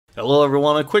Hello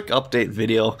everyone, a quick update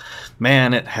video.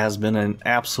 Man, it has been an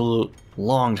absolute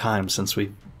long time since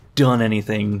we've done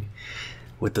anything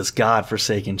with this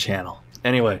godforsaken channel.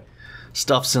 Anyway,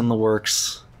 stuff's in the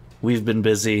works. We've been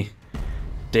busy.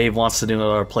 Dave wants to do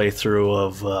another playthrough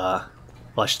of, well,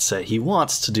 I should say, he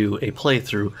wants to do a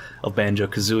playthrough of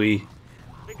Banjo-Kazooie.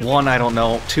 One, I don't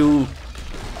know. Two,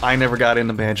 I never got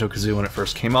into Banjo-Kazooie when it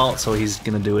first came out, so he's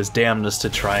gonna do his damnedest to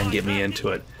try and get me into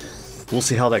it. We'll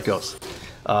see how that goes.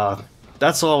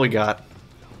 That's all we got.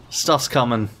 Stuff's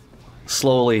coming,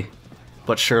 slowly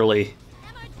but surely.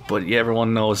 But yeah,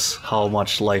 everyone knows how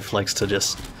much life likes to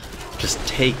just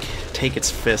take its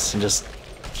fists and just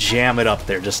jam it up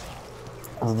there, just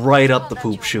right up the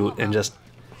poop chute, and just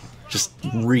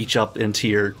reach up there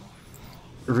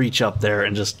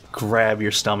and just grab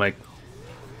your stomach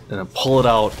and then pull it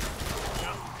out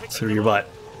through your butt.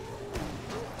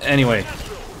 Anyway,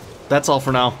 that's all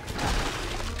for now.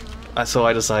 So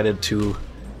I decided to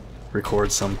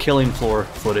record some Killing Floor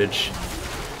footage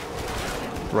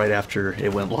right after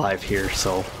it went live here,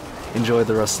 so enjoy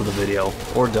the rest of the video,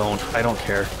 or don't. I don't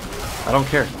care. I don't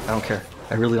care. I don't care.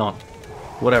 I really don't.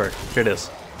 Whatever. Here it is.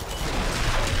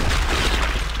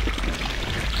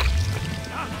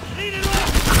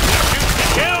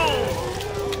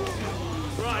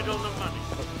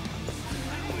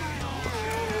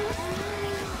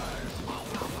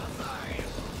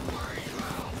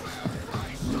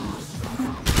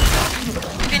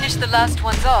 Finish the last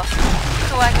ones off,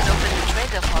 so I can open the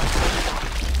trader pod.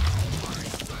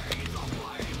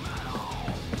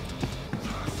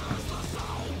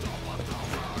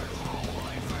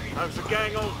 How's the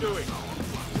gang all doing?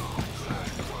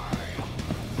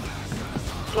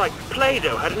 It's like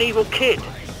Play-Doh had an evil kid.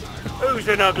 Who's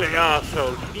an ugly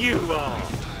arsehole? You are.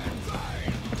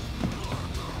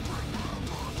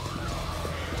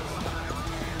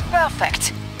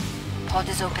 Perfect. Pod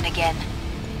is open again.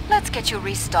 Let's get you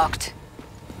restocked.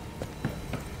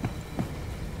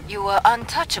 You were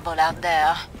untouchable out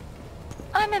there.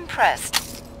 I'm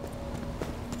impressed.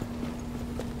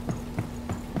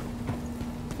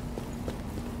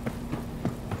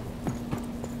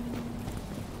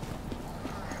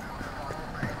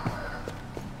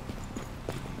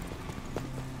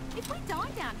 If we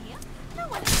die down here, no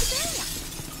one is to bury us.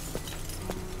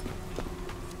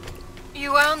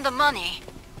 You earned the money.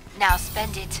 Now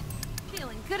spend it.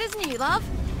 Feeling good as new, love.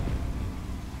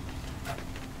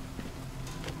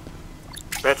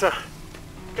 Better?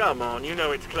 Come on, you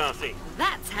know it's classy.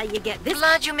 That's how you get this.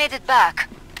 Glad you made it back.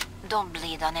 Don't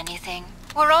bleed on anything.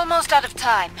 We're almost out of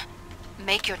time.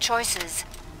 Make your choices.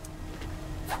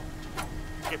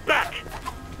 Get back!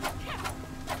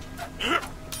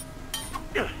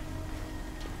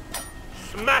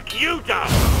 Smack you down!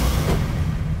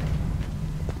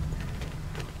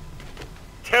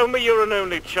 Tell me you're an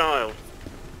only child.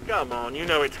 Come on, you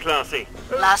know it's classy.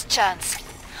 Last chance.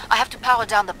 I have to power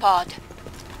down the pod.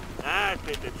 That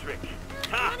did the trick.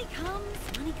 Ha! Money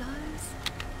comes, money goes.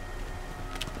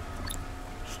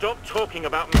 Stop talking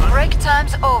about money. Break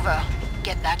time's over.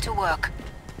 Get back to work.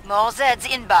 More Zeds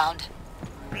inbound.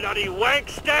 Bloody wank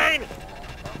stain!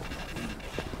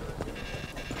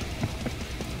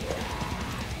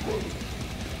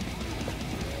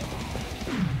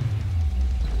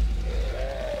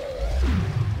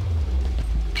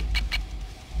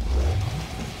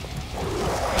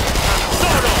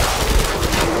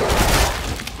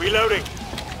 Reloading.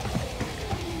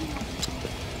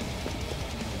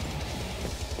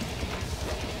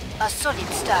 A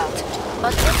solid start,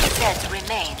 but many Zeds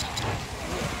remain.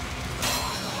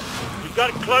 You've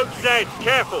got cloaked Zed.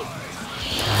 Careful.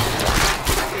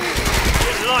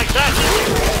 Didn't like that, did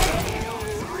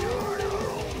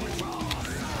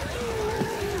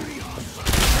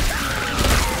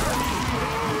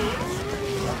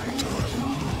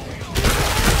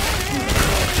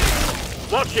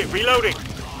you? Watch it. Reloading.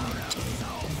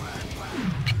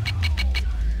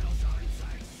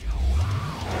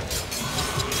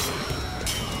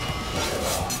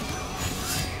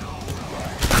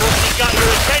 Got your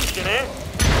attention, eh?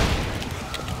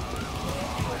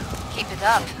 Keep it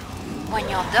up. When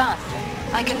you're done,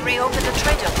 I can reopen the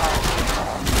trader pod.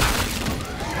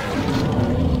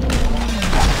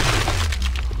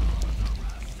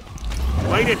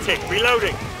 Wait a tick.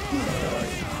 Reloading.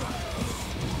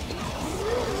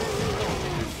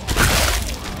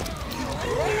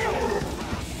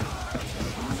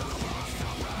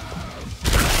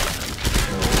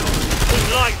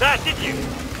 Didn't like that, did you?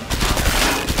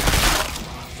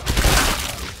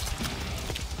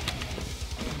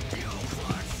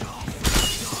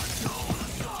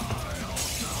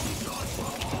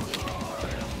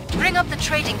 Bring up the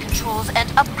trading controls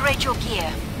and upgrade your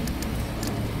gear.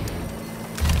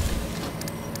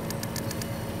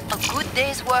 A good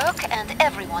day's work and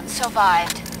everyone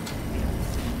survived.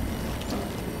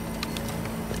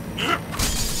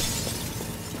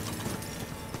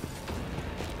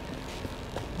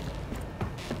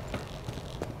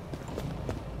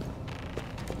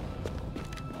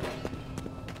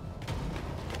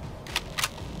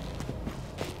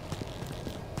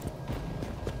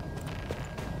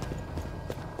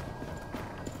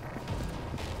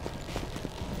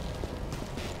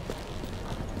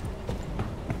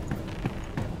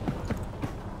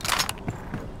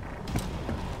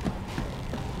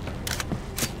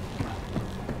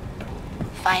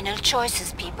 Final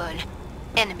choices, people.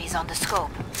 Enemies on the scope.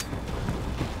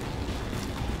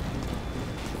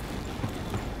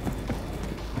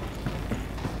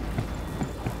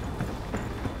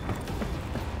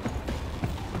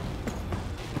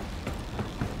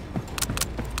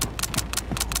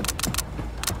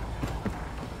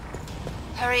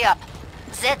 Hurry up.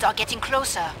 Zeds are getting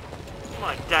closer.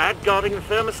 My dad guarding the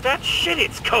thermostat? Shit,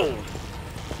 it's cold.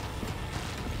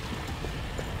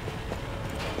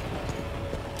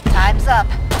 Time's up.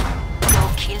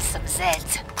 Go kill some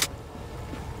Zeds.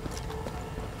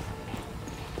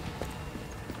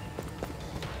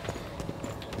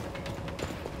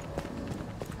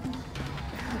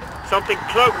 Something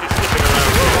cloaked is slipping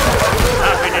around here.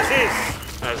 Happiness is,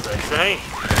 as they say.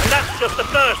 And that's just the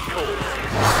first cause.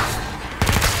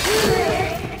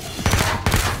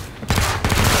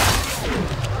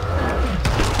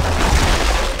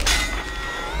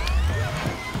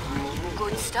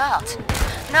 Good start.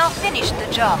 Now finish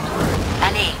the job.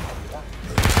 Allez.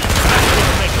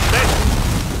 Make it better.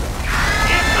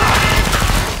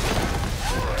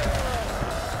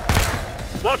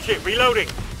 Watch it, reloading.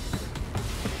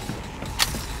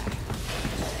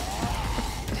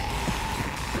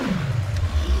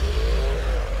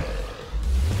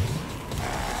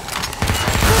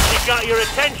 She got your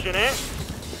attention, eh?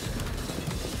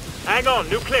 Hang on,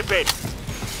 new clip in.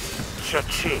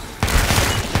 Cha-ching.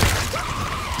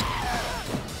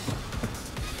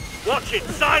 Watch it,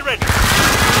 siren!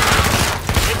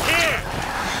 It's here!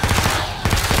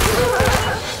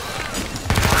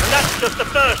 And that's just the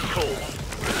first call.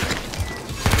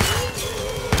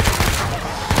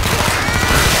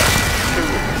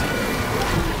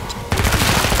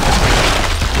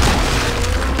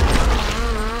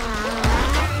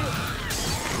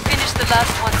 Finish the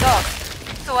last ones off,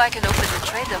 so I can open the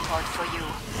trader pod for you.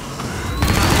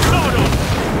 Hold on!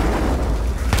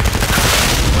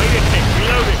 Wait a sec,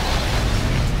 reloading.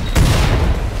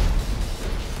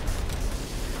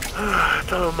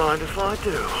 Don't mind if I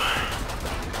do.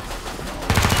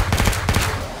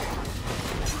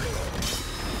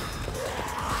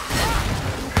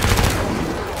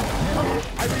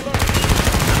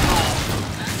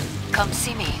 Come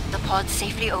see me. The pod's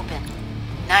safely open.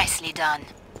 Nicely done.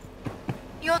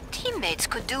 Your teammates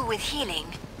could do with healing.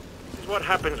 This is what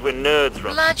happens when nerds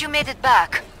run. Glad you made it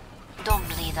back. Don't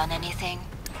bleed on anything.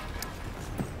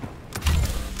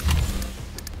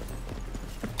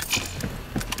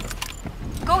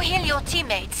 Go heal your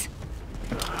teammates.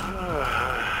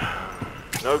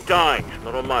 No dying,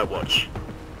 not on my watch.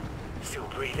 Still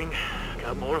breathing.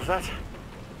 Got more of that?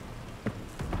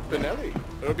 Benelli,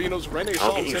 Urbino's I'll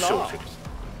Renaissance get you in sorted. arms.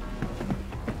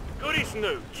 Goody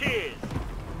Snoo, cheers!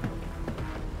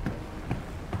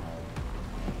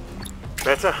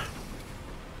 Better?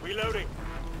 Reloading.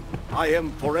 I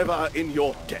am forever in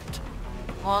your debt.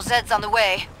 More Zeds on the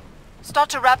way. Start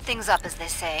to wrap things up, as they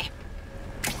say.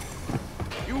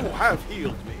 You have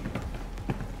healed me.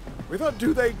 Whither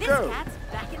do they This go? cat's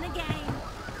back in the game.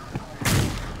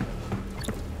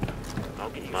 I'll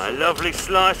get you my lovely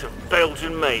slice of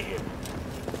Belgian mayhem.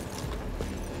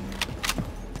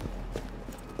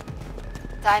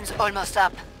 Time's almost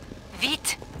up.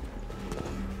 Vite!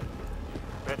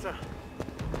 Better?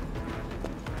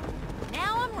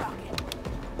 Now I'm rocking.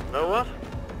 Know what?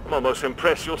 I'm almost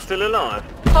impressed you're still alive.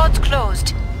 Pod's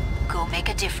closed. Go make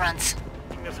a difference.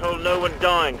 This whole no one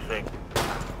dying thing.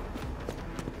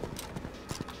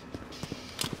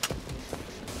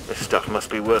 This stuff must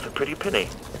be worth a pretty penny.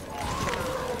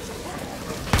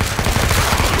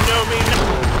 You know me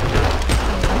now.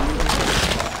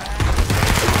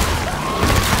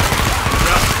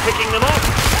 Just picking them off.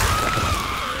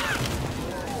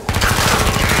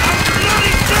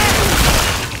 Bloody dead!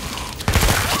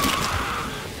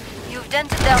 You've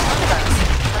dented their numbers,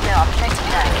 but there are plenty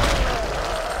left.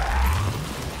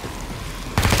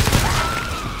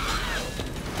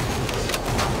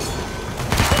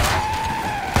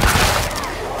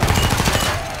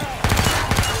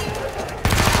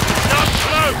 Not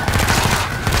close!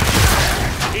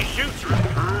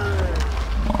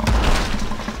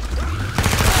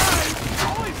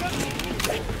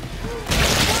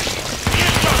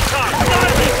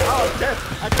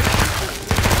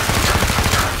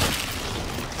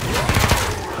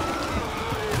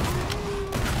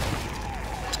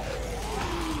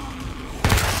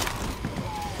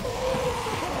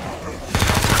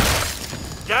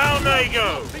 they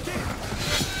go!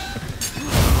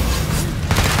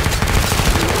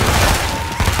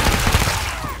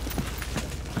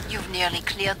 You've nearly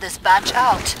cleared this batch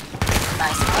out.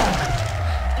 Nice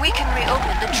work. We can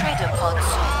reopen the trader pod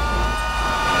soon.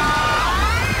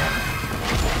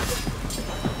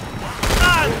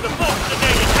 And the box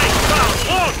today takes round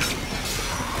 1!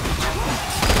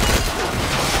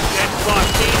 Get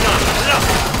 15 on, look!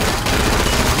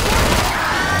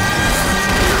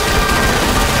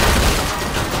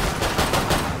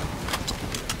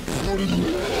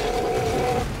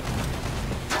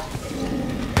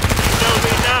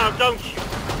 Don't you?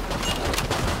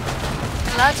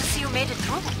 Glad to see you made it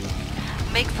through.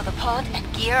 Make for the pod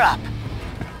and gear up.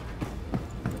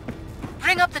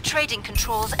 Bring up the trading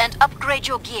controls and upgrade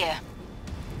your gear.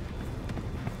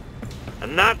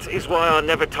 And that is why I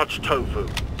never touch tofu.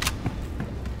 Is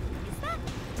that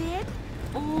dead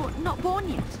or not born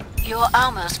yet? Your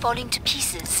armor's falling to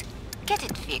pieces. Get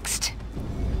it fixed.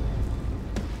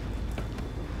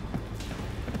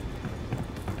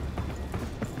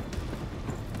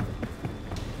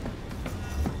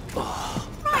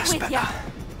 With ya.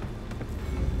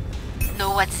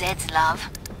 Know what Zeds love?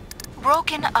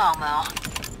 Broken armor.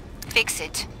 Fix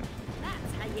it.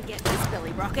 That's how you get this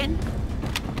Billy rockin'.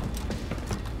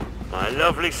 My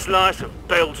lovely slice of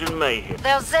Belgian mayhem.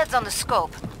 There's Zeds on the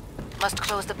scope. Must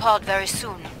close the pod very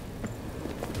soon.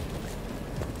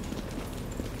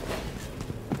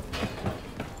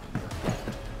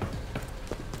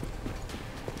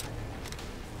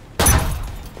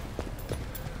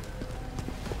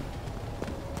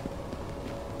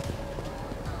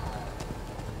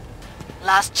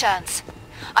 Last chance.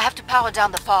 I have to power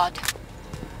down the pod.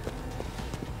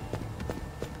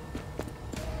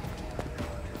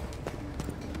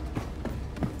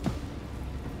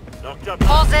 Knocked up.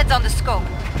 All Zeds on the scope.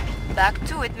 Back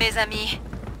to it, mes amis.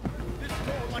 This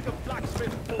door like a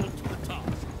blacksmith falls to the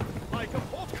task. Like a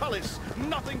portcullis,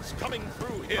 nothing's coming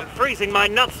through here. I'm freezing my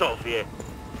nuts off here.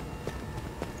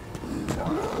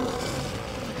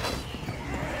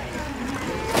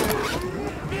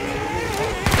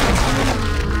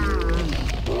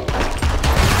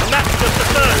 And that's just the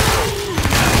first.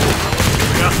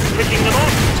 Just picking them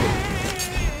off.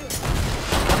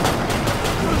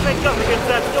 Who's they got against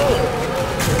that door?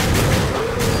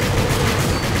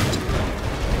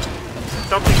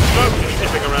 Something smoky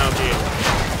sniffing around here.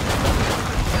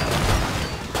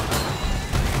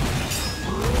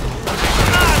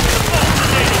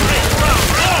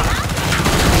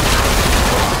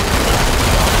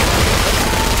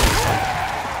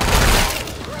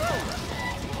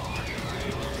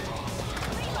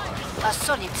 A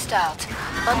solid start,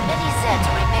 but many Zeds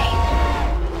remain.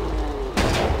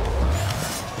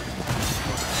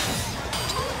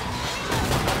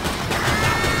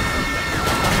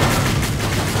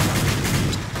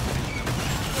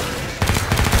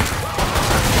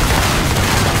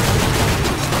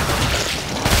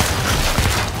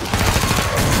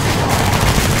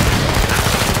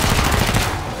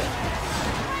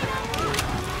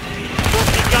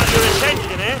 You got your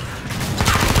attention, eh?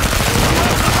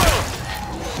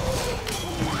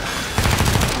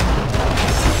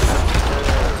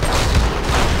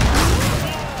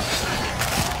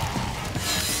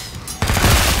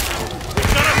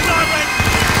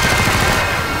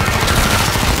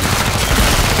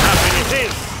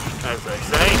 As they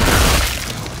say.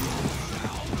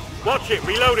 Watch it,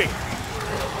 reloading.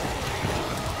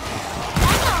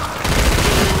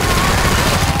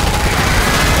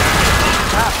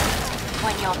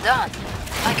 When you're done,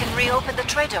 I can reopen the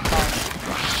trader pod.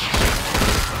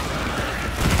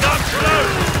 Not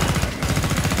close!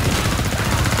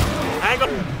 Hang on.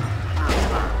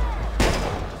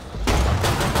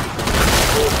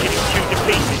 Getting chewed to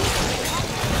pieces.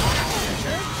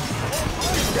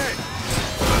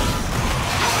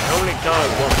 I only die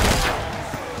once.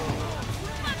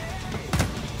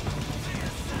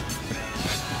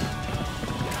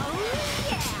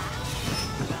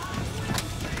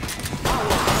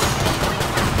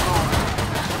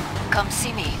 Come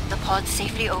see me. The pod's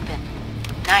safely open.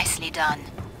 Nicely done.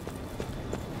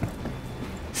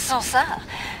 Sans ça,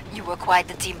 you were quite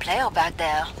the team player back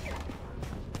there.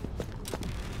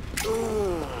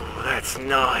 Ooh, that's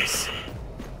nice.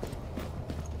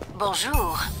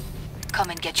 Bonjour. Come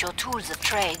and get your tools of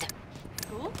trade.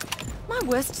 Cool. My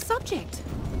worst subject.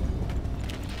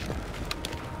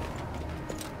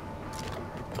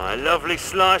 My lovely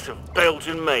slice of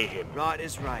Belgian mayhem. Right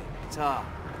is right. Ta.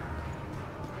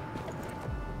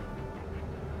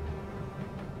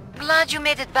 Glad you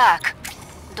made it back.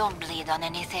 Don't bleed on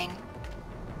anything.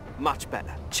 Much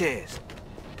better. Cheers.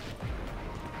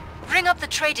 Bring up the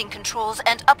trading controls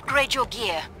and upgrade your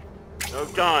gear. No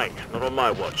dying, not on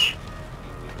my watch.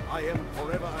 I am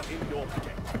forever in your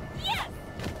debt. Yes!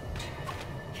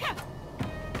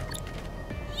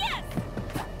 Yes!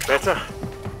 Better?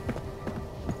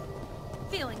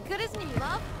 Feeling good as new,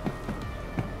 love?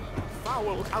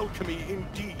 Foul alchemy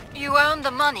indeed. You earned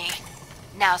the money.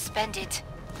 Now spend it.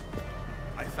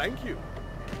 I thank you.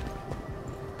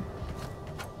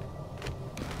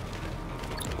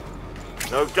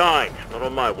 No dying, not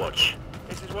on my watch.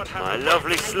 This is what happened. My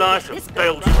lovely slice of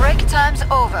Belgium. Break time's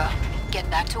over. Get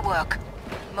back to work.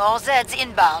 More Zeds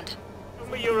inbound.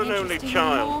 You're an only Interesting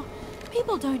child. anymore.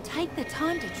 People don't take the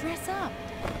time to dress up.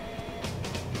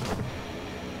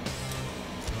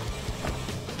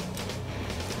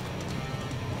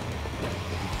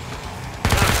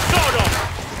 Sort of!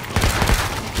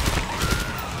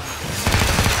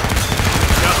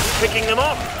 Just picking them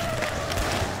off.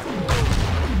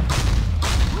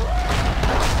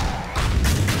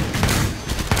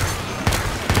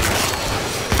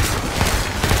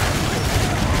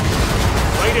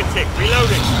 Wait a tick,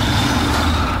 reloading.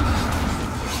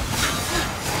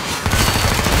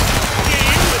 See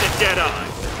you with a dead eye.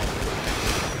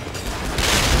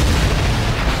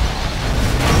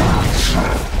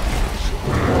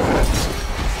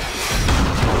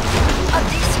 A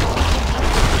decent.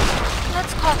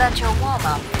 Let's call that your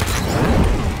warm-up.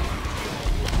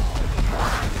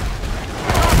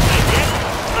 Take it.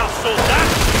 I'll sort that.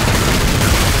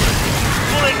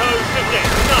 Pulling hose to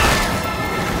death. Nice.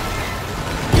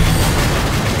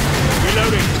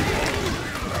 Reloading.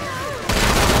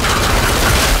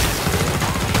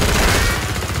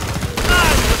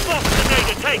 Ah, the boss today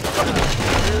to take.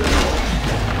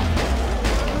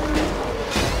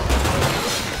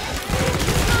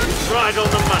 Right on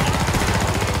the money.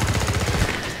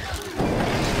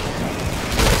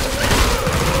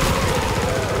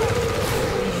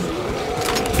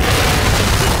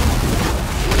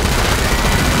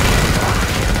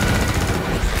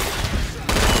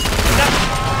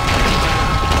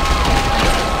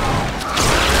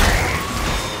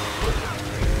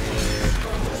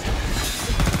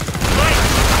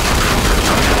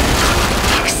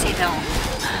 Excellent.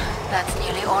 That's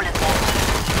nearly all of them.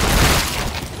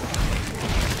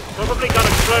 Probably got a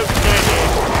cloak near here.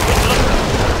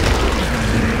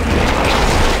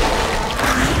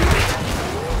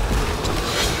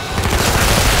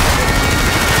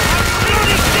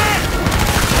 Bloody dead!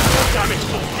 Damn it,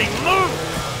 fucking move!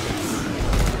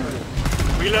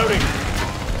 Reloading.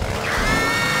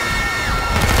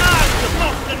 Ah, the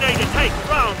boss today to take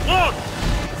round one!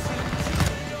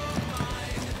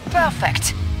 Perfect.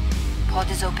 Pod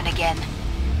is open again.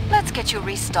 Let's get you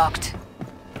restocked.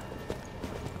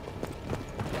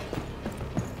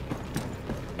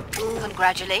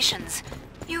 Congratulations.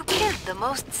 You killed the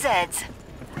most Zeds.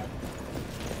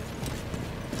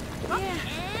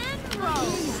 And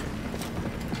roll.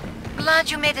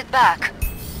 Glad you made it back.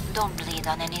 Don't bleed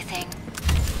on anything.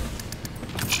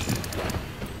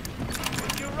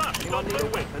 You rush, you need a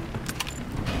weapon.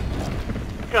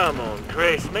 Come on,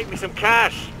 Chris, make me some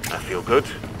cash. I feel good.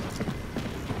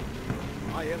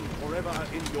 I am forever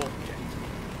in your debt.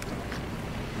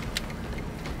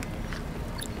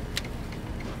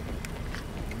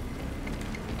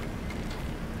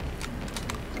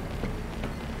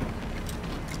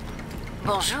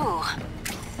 Bonjour.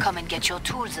 Come and get your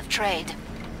tools of trade.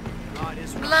 Right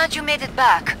is right. Glad you made it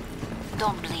back.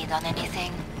 Don't bleed on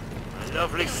anything. A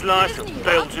lovely slice of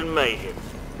Belgian mayhem.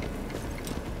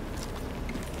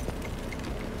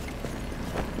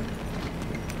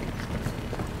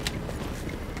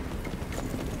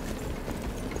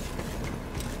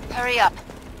 Hurry up.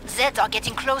 Zeds are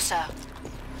getting closer.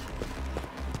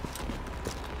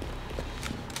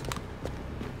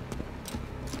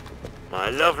 My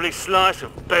lovely slice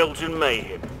of Belgian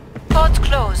mayhem. Pod's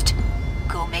closed.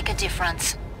 Go make a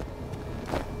difference.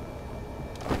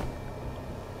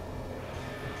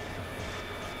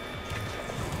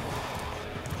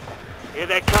 Here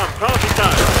they come, party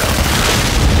time!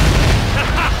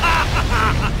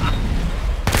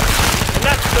 And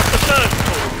that's just the first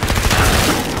call.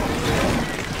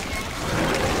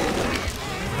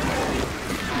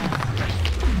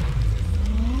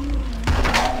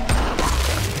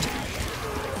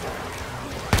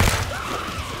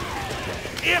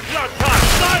 Earplug time,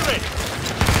 siren!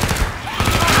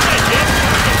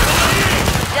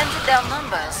 Dented their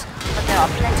numbers, but there are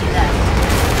plenty left.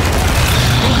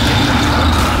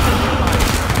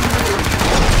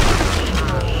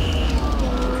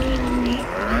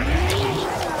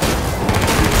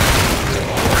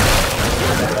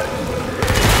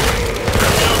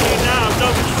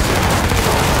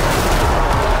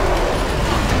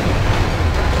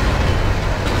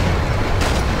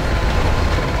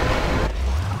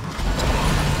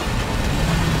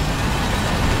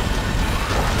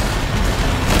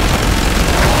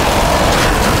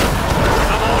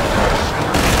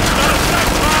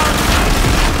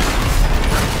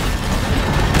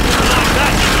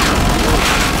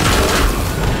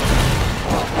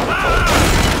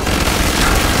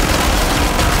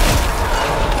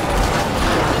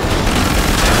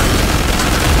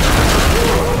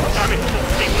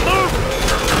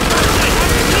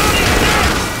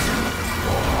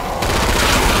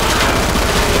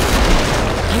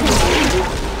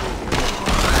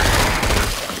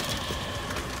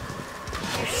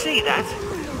 see that?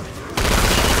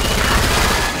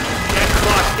 Get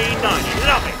my P90,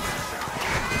 love it!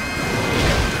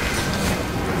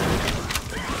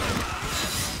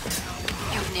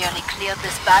 You've nearly cleared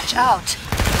this batch out.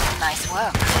 Nice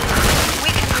work. We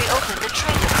can reopen the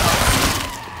trader post.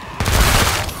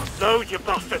 Load, you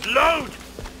bastard, load!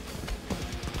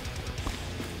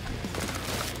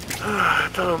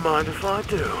 Don't mind if I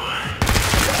do.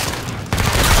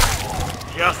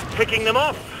 Just picking them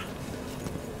off.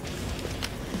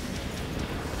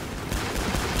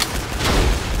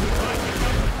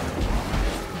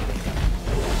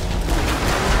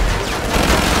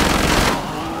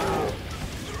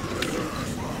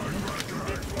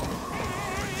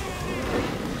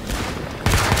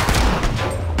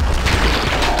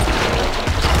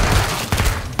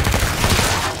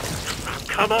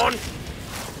 Come on!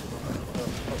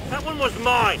 That one was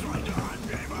mine!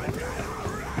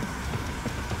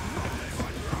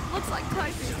 Looks like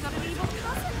Tofu's got an evil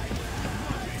cousin.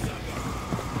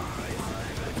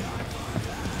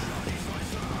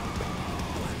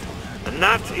 And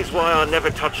that is why I never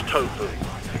touch tofu.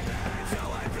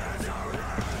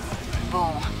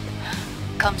 Bon.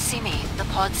 Come see me. The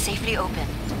pod's safely open.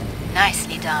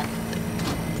 Nicely done.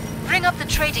 Bring up the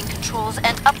trading controls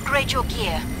and upgrade your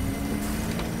gear.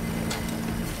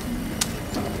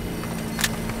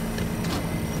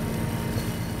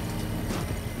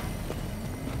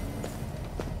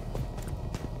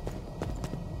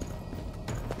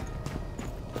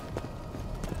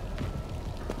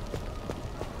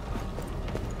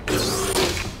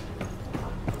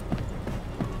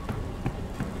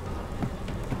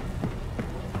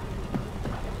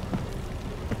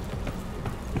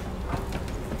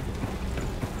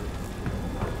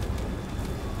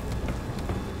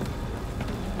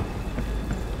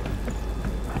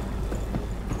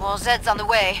 More Zeds on the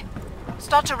way.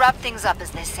 Start to wrap things up,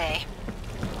 as they say.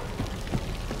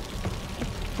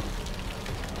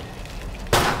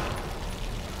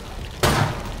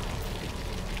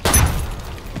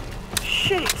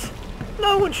 Shit!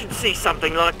 No one should see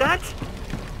something like that!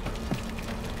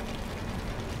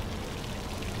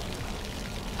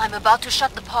 I'm about to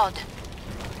shut the pod.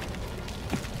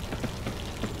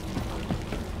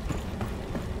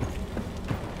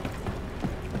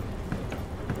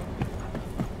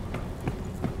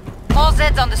 All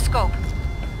Zeds on the scope.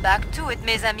 Back to it,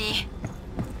 mes amis.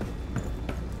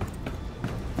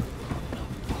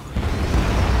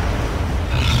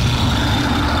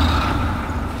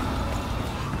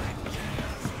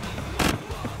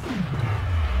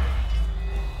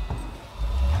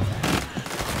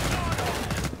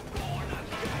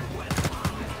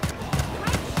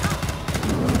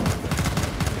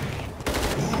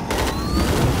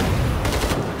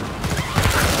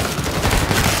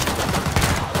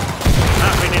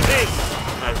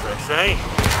 Say.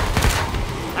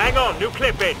 Hang on, new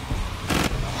clip in.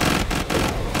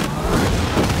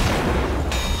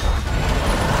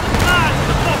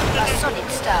 A solid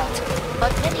start,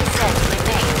 but many Zeds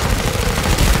remain.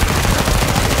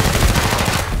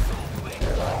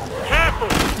 Careful,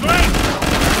 straight!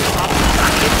 I'm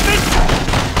back in this.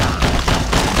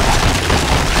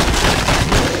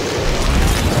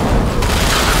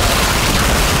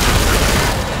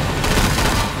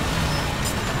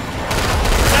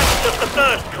 The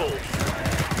first course.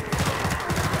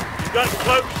 You've got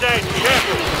cloaks then,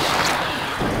 careful.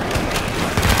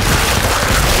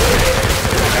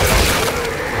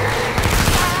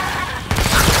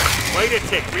 Wait a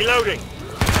tick, reloading.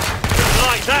 Just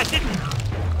like that, didn't it?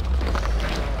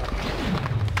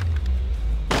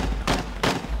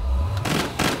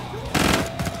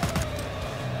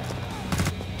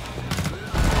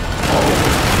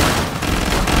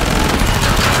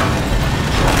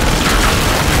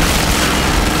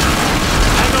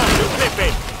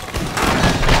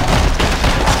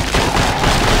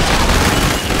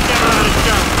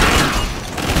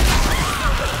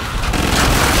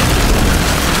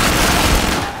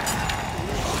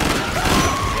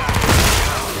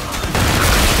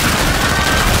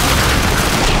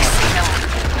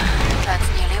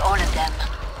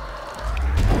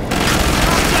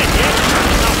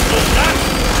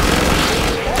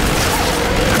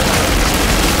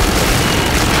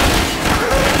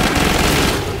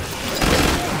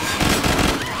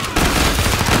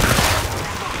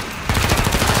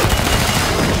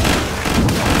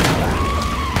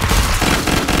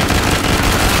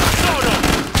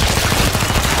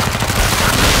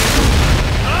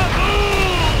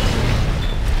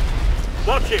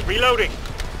 Watch it, reloading.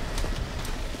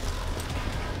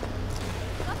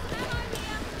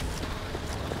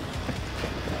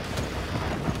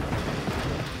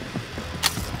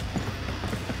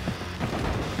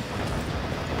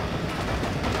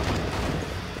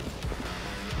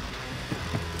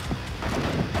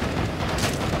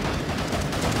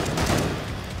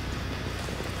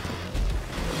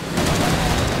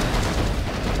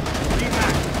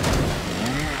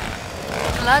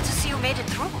 Glad to see you made it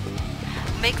through.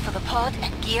 Make for the pod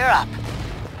and gear up.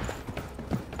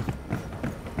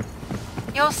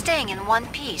 You're staying in one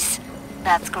piece.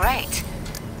 That's great.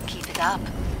 Keep it up.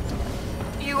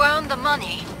 You earned the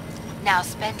money. Now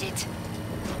spend it.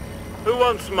 Who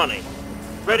wants money?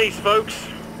 Readies, folks.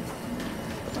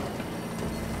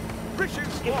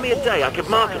 Give me a day, I could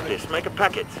market this, make a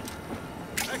packet.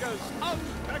 Beggars,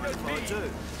 beggars me.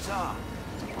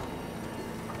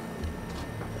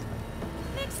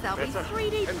 Next they'll be Better.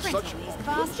 3D Can printing such these opulence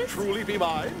bastards. truly be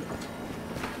mine?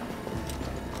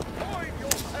 Point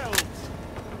yourselves!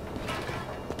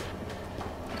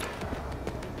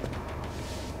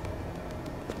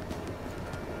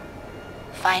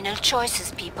 Final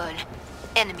choices, people.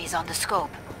 Enemies on the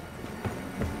scope.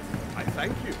 I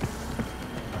thank you.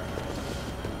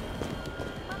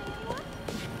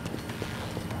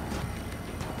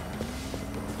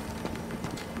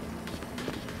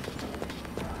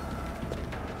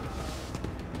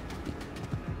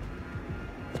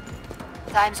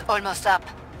 Time's almost up.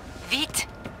 Vite!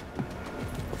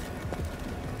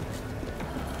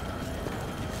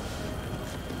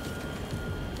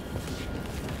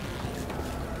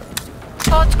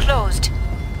 Pod's closed.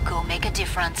 Go make a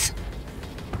difference.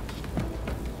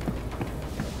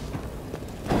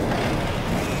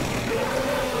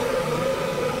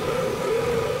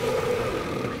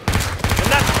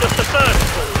 And that's just the first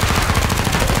call.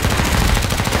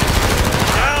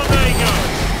 Now they go.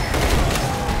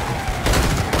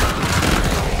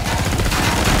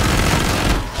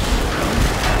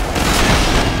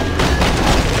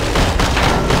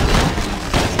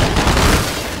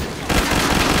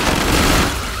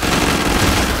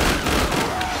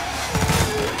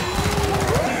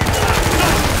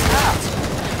 Start.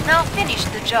 Now finish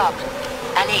the job.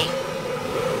 Allez.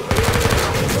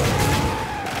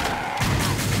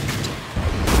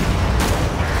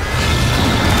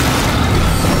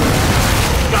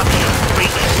 Gotcha.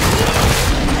 Beat it.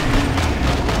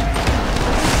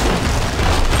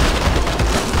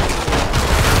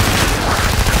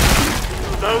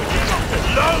 Load.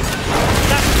 Load.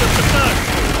 That's just the first.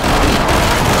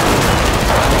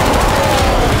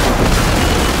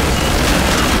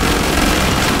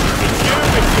 It's you,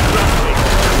 Mr. Bradley.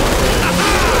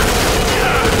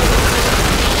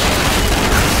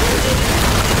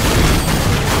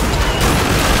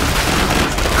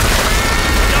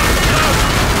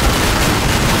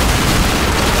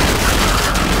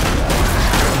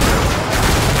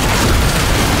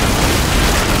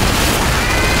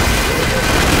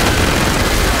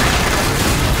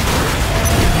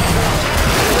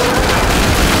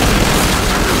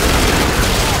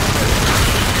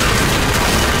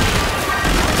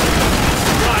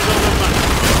 Right on the money.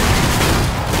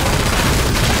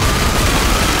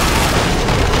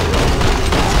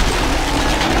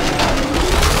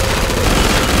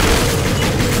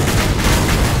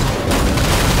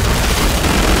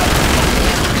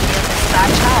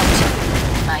 Dispatch out.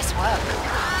 Nice work.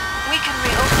 We can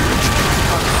reopen the trading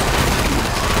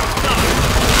post.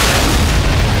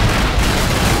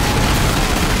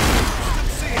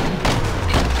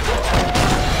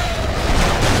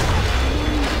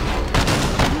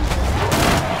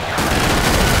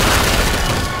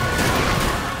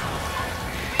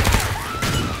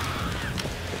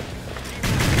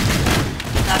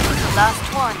 That was the last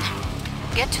one.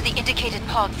 Get to the indicated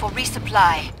pod for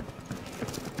resupply.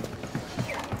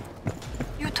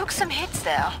 You took some hits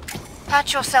there.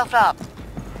 Patch yourself up.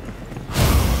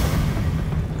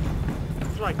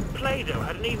 It's like Play-Doh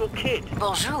had an evil kid.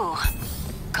 Bonjour.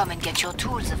 Come and get your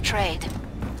tools of trade.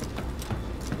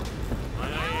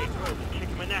 Kick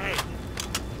him in the head.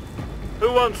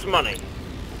 Who wants money?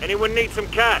 Anyone need some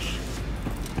cash?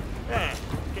 There,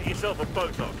 get yourself a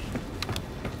Botox.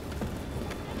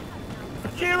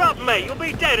 Cheer up, mate. You'll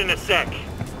be dead in a sec.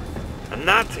 And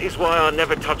that is why I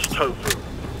never touch tofu.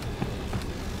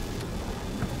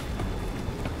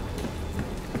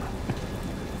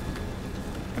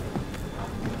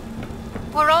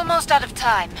 We're almost out of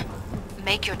time.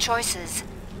 Make your choices.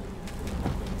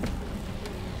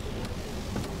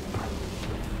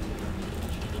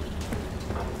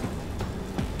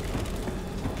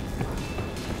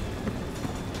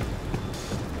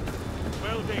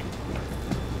 Welding.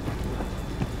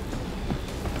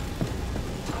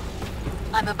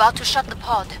 I'm about to shut the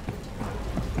pod.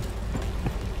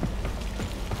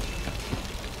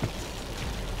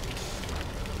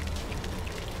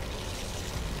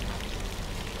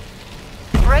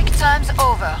 Break time's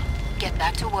over. Get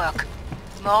back to work.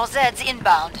 More Zeds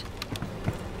inbound.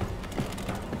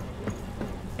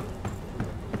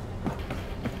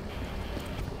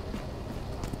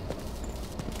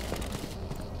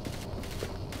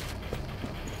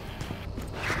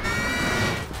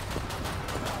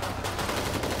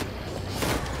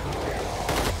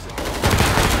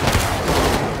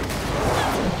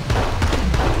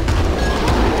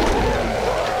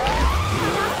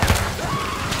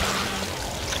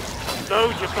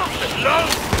 you bastard! Load!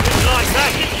 Didn't like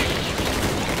that, did you?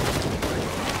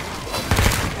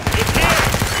 It's here!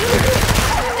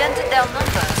 Dented their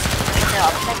numbers, but there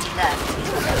are plenty left.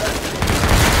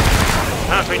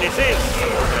 Happiness is, as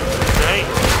they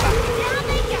say.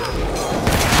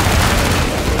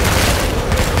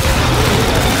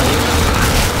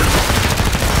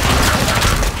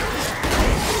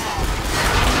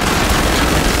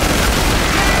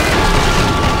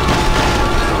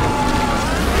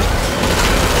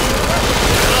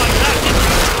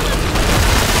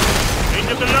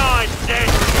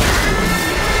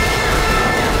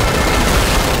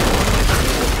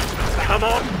 Come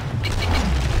on!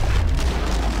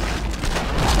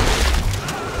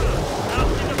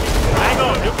 Hang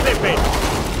on, you clip it!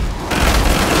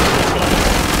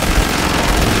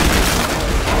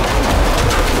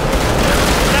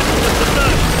 That's just the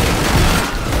first!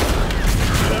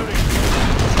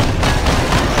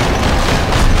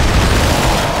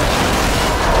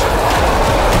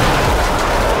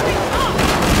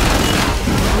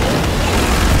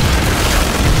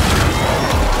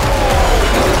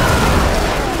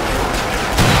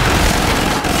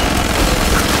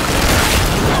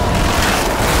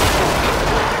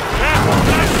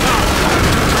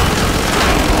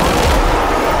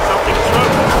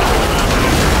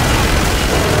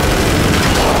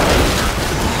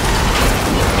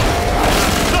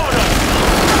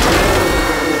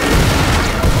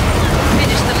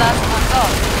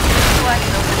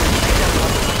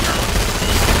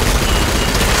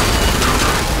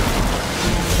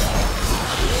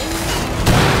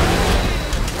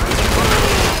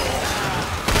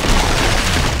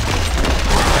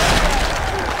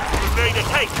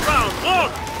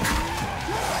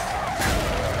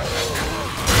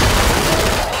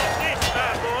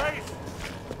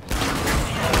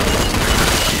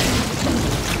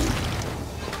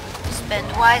 Spend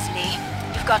wisely.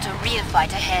 You've got a real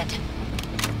fight ahead.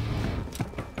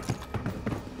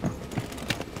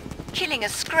 Killing a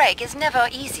Scrag is never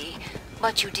easy,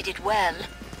 but you did it well.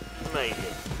 Maybe.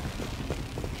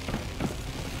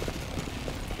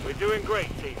 We're doing great,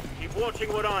 team. Keep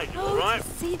watching what I do, alright?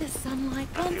 See the sunlight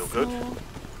I once feel good. more.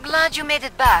 Glad you made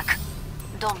it back.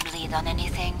 Don't bleed on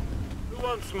anything. Who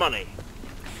wants money?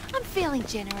 I'm feeling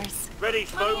generous. Ready,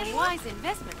 Money folks? and wise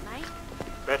investment, mate.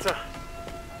 Better?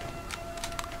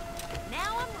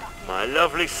 Now I'm rocking. My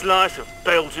lovely slice of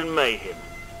Belgian mayhem.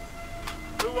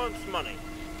 Who wants money?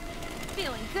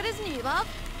 Feeling good as new, love.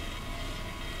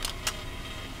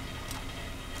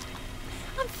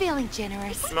 I'm feeling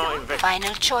generous. Smart investment.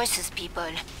 Final choices, people.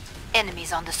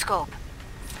 Enemies on the scope.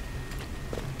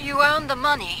 You earned the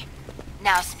money.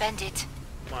 Now spend it.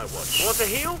 My watch. Want to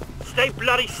heal? Stay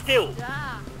bloody still.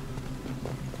 Ah.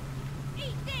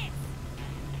 Eat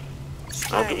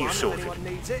this. I'll get you sorted. Anyone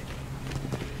needs it?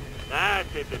 That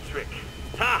did the trick.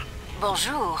 Ha!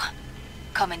 Bonjour.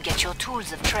 Come and get your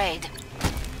tools of trade.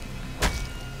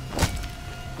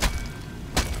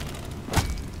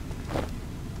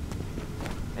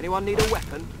 Anyone need a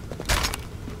weapon?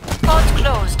 Pod's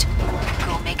closed.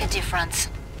 Go make a difference.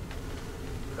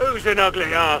 Who's an ugly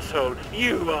arsehole?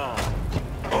 You are.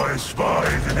 I spy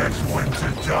the next one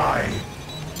to die.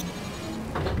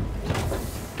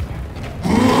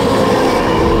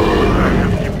 I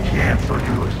have to cancel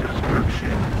your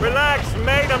subscription. Relax,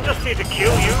 mate. I'm just here to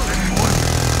kill you. Anyone?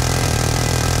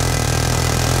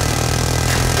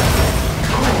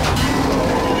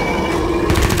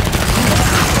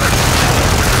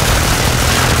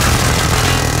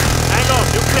 Hang on,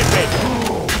 you clip it.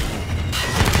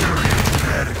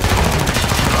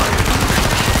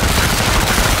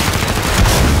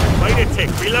 Wait a tick,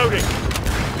 reloading.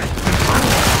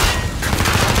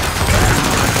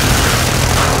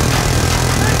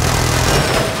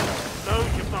 Load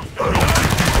your bastard.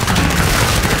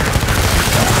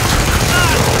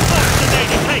 What's the name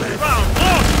to take round?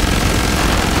 Look!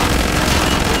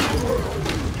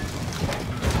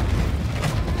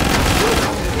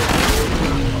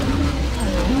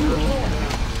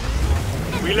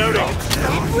 Reloading.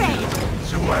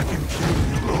 So I can kill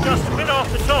you. Just a bit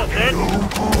off the top then.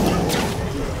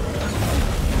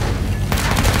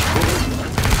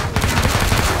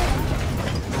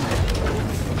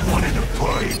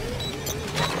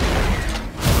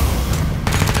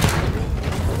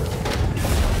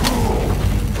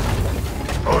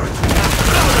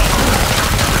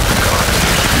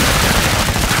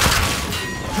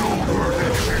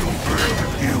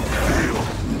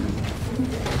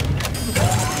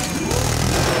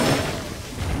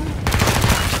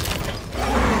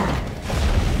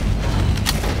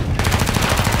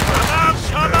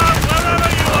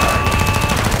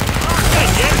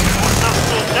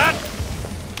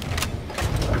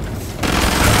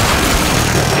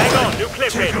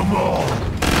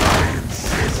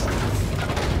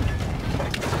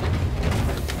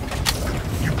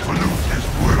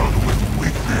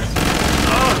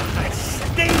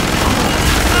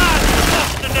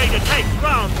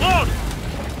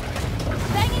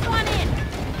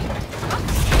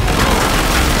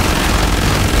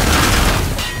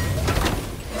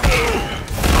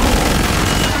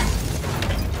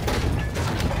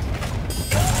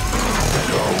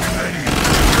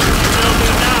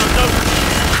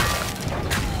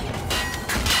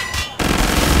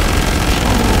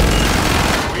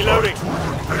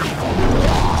 Reloading.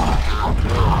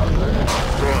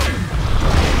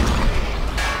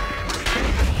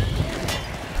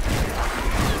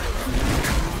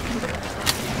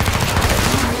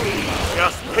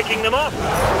 Just picking them off.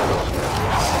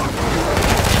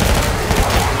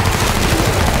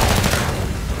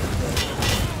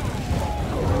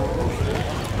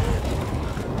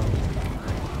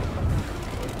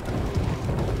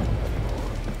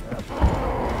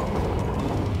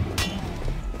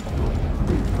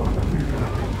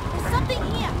 There's something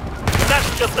here. That's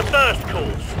just the first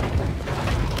course.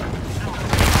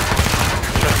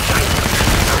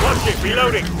 Watch it,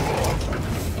 reloading. You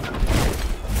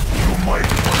might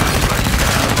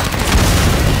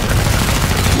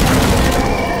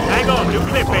Hang on, new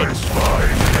clip in. it's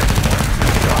fine.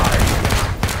 Die.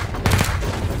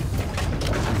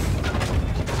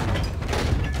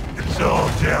 It's all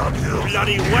downhill.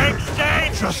 Bloody from here. wank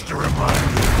stain! Just a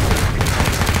reminder.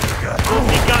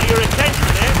 He got your attention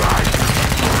there.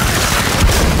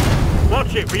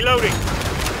 Watch it, reloading.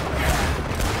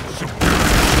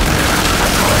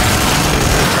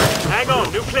 Hang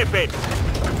on, new clip in.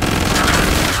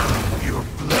 Your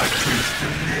blood is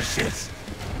delicious.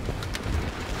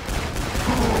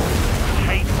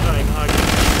 Hate playing hide.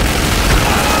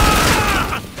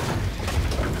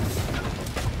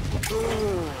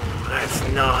 Ooh, that's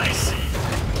nice.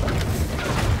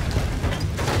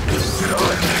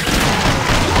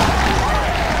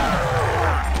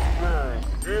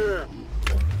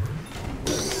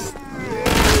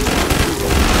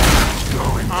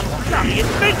 I'm bloody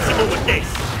invincible with this.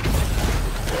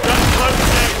 Just close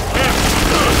there,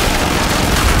 careful.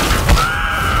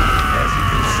 As you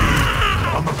can see,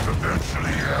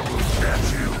 eventually I will catch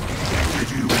you. Did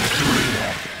you enjoy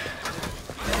that?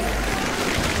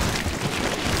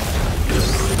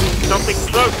 Something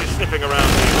close is sniffing around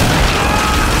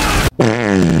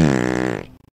here.